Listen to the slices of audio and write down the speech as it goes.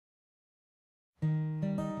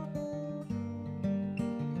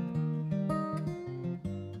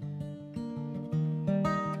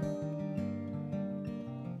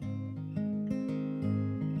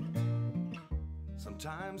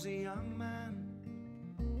Sometimes a young man,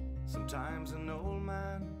 sometimes an old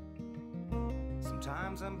man,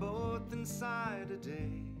 sometimes I'm both inside a day.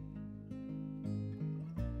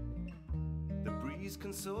 The breeze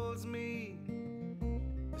consoles me,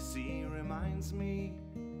 the sea reminds me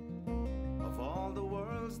of all the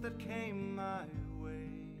worlds that came my way.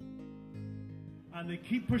 And they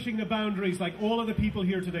keep pushing the boundaries, like all of the people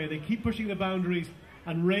here today. They keep pushing the boundaries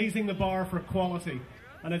and raising the bar for quality.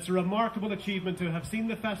 And it's a remarkable achievement to have seen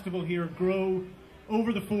the festival here grow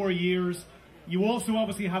over the 4 years. You also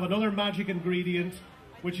obviously have another magic ingredient,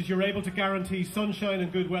 which is you're able to guarantee sunshine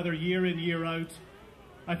and good weather year in, year out.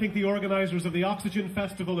 I think the organisers of the Oxygen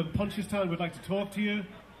Festival in Punchestown would like to talk to you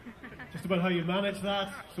just about how you manage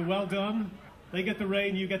that. So well done. They get the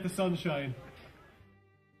rain, you get the sunshine.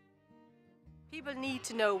 People need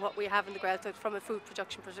to know what we have in the Gaeltacht from a food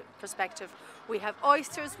production perspective. We have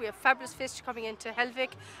oysters, we have fabulous fish coming into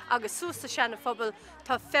Helvig, agus sústa seanna phobal,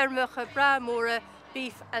 tá fermucha, bra móra,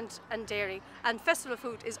 beef and dairy. And festival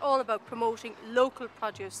food is all about promoting local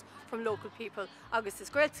produce from local people. Agus is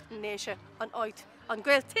Gaeltacht Nation on oit, on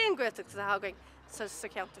Gaeltacht Gaeltacht the Haging, so it's the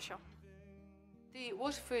Counter Show. The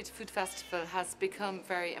Waterford Food Festival has become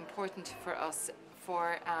very important for us.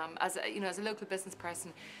 As a local business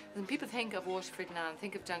person, when people think of Waterford now and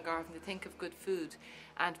think of Dungarvan, they think of good food,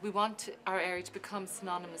 and we want our area to become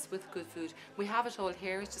synonymous with good food. We have it all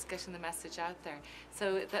here; it's just getting the message out there.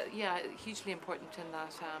 So that, yeah, hugely important in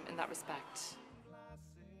that respect.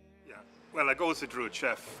 Yeah, well, I go as a Druid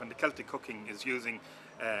chef, and the Celtic cooking is using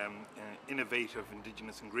innovative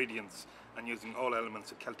indigenous ingredients and using all elements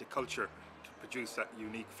of Celtic culture to produce that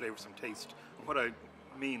unique flavoursome taste. And what I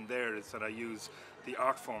mean there is that I use the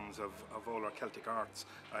art forms of all our Celtic arts.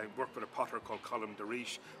 I work with a potter called Colm de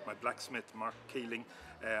Riche, my blacksmith Mark Keeling.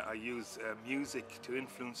 I use music to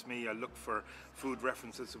influence me. I look for food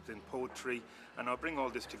references within poetry, and I'll bring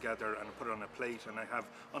all this together and put it on a plate, and I have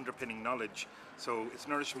underpinning knowledge. So it's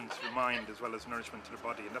nourishment to the mind as well as nourishment to the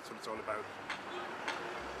body, and that's what it's all about.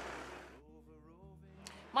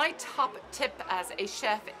 My top tip as a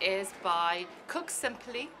chef is cook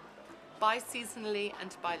simply, buy seasonally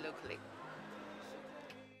and buy locally.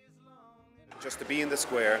 Just to be in the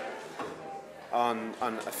square on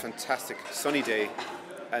a fantastic sunny day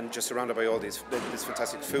and just surrounded by all this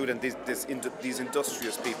fantastic food and these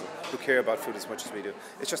industrious people who care about food as much as we do.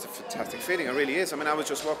 It's just a fantastic feeling, it really is. I mean, I was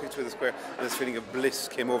just walking through the square and this feeling of bliss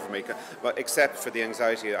came over me, but except for the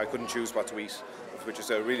anxiety, I couldn't choose what to eat, which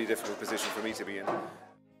is a really difficult position for me to be in.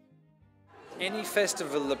 Any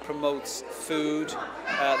festival that promotes food,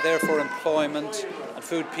 therefore employment and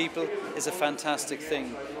food people, is a fantastic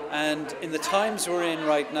thing. And in the times we're in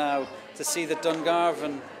right now, to see that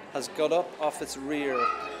Dungarvan has got up off its rear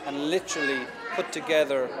and literally put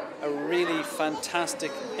together a really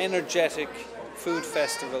fantastic, energetic food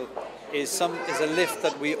festival is a lift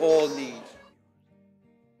that we all need.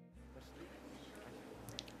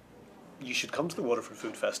 You should come to the Waterford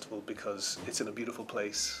Food Festival because it's in a beautiful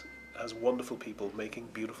place, has wonderful people making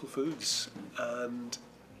beautiful foods, and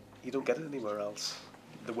you don't get it anywhere else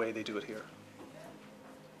the way they do it here.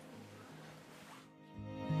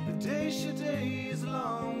 The day is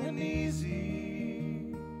long and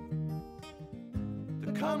easy.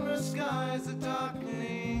 The Cumber skies are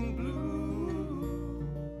darkening blue.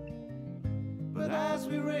 But as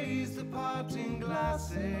we raise the parting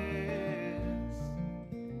glasses,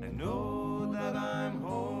 I know that I'm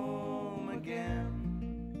home again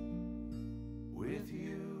with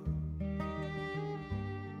you.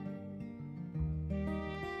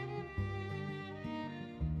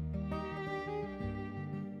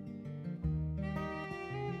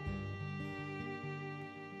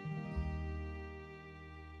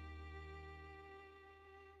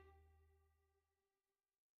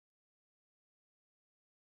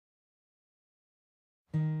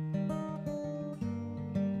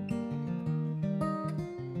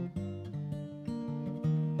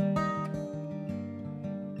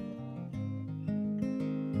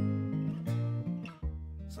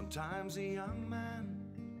 Sometimes a young man,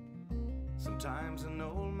 sometimes an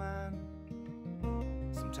old man,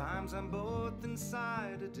 sometimes I'm both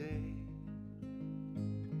inside a day.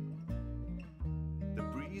 The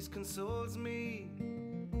breeze consoles me,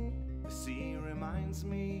 the sea reminds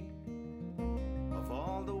me of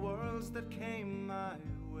all the worlds that came my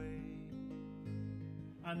way.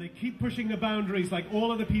 And they keep pushing the boundaries, like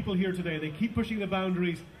all of the people here today. They keep pushing the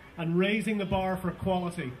boundaries and raising the bar for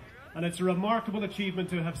quality. And it's a remarkable achievement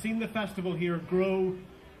to have seen the festival here grow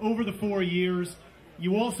over the 4 years.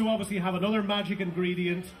 You also obviously have another magic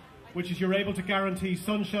ingredient, which is you're able to guarantee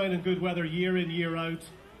sunshine and good weather year in, year out.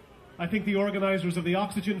 I think the organisers of the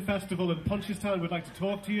Oxygen Festival in Punchestown would like to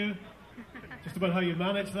talk to you just about how you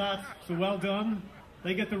manage that. So well done.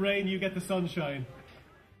 They get the rain, you get the sunshine.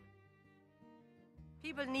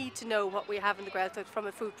 People need to know what we have in the Gaeltacht from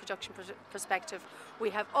a food production perspective. We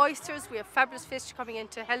have oysters, we have fabulous fish coming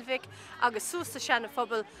into Helvig, agus sústa seanna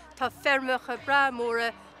phobal, tá fermucha, bra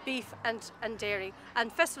móra, beef and dairy.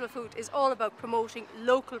 And Festival of Food is all about promoting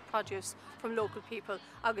local produce from local people.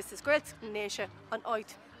 Agus is Gaeltacht Nation on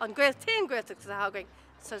oit, on Gaeltacht Gaeltacht a haging,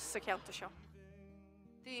 so count show.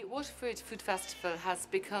 The Waterford Food Festival has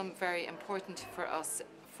become very important for us.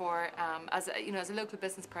 As a local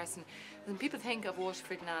business person, when people think of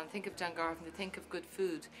Waterford now and think of Dungarvan, they think of good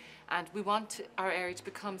food, and we want our area to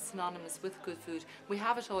become synonymous with good food. We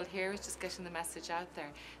have it all here; it's just getting the message out there.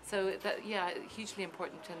 So that, yeah, hugely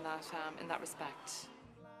important in that respect.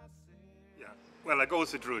 Yeah, well, I go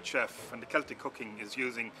as a Druid chef, and the Celtic cooking is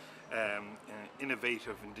using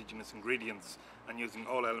innovative indigenous ingredients and using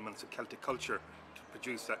all elements of Celtic culture to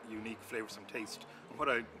produce that unique flavoursome taste. And what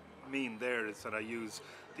I mean there is that I use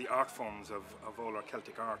the art forms of all our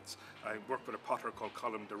Celtic arts. I work with a potter called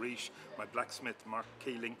Colin DeRiche, my blacksmith Mark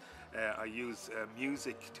Keeling. I use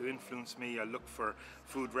music to influence me. I look for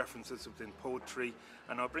food references within poetry,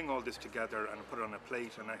 and I'll bring all this together and put it on a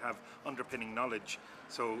plate, and I have underpinning knowledge.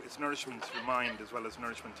 So it's nourishment to the mind as well as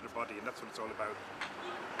nourishment to the body, and that's what it's all about.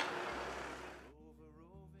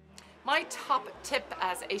 My top tip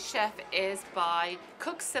as a chef is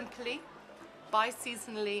cook simply, buy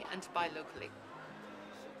seasonally, and buy locally.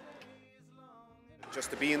 Just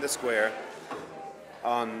to be in the square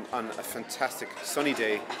on a fantastic sunny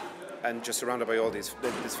day and just surrounded by all this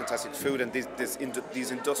fantastic food and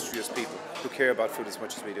these industrious people who care about food as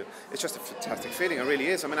much as we do. It's just a fantastic feeling, it really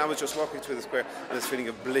is. I mean, I was just walking through the square and this feeling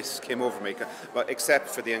of bliss came over me, but except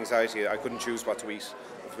for the anxiety, I couldn't choose what to eat,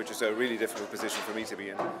 which is a really difficult position for me to be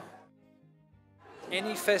in.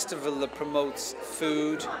 Any festival that promotes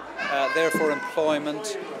food, therefore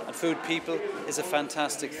employment and food people, is a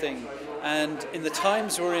fantastic thing. And in the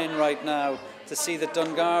times we're in right now, to see that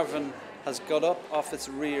Dungarvan has got up off its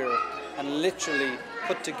rear and literally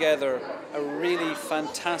put together a really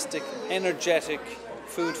fantastic, energetic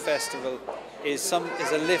food festival is a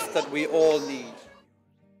lift that we all need.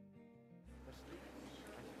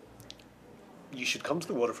 You should come to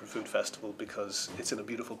the Waterford Food Festival because it's in a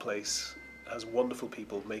beautiful place, has wonderful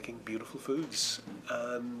people making beautiful foods,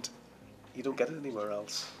 and you don't get it anywhere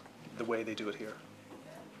else the way they do it here.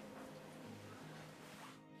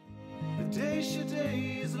 The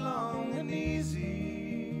day is long and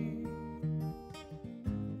easy.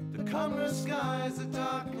 The Conra skies are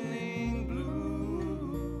darkening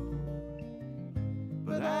blue.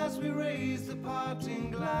 But as we raise the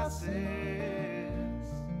parting glasses,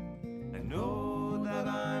 I know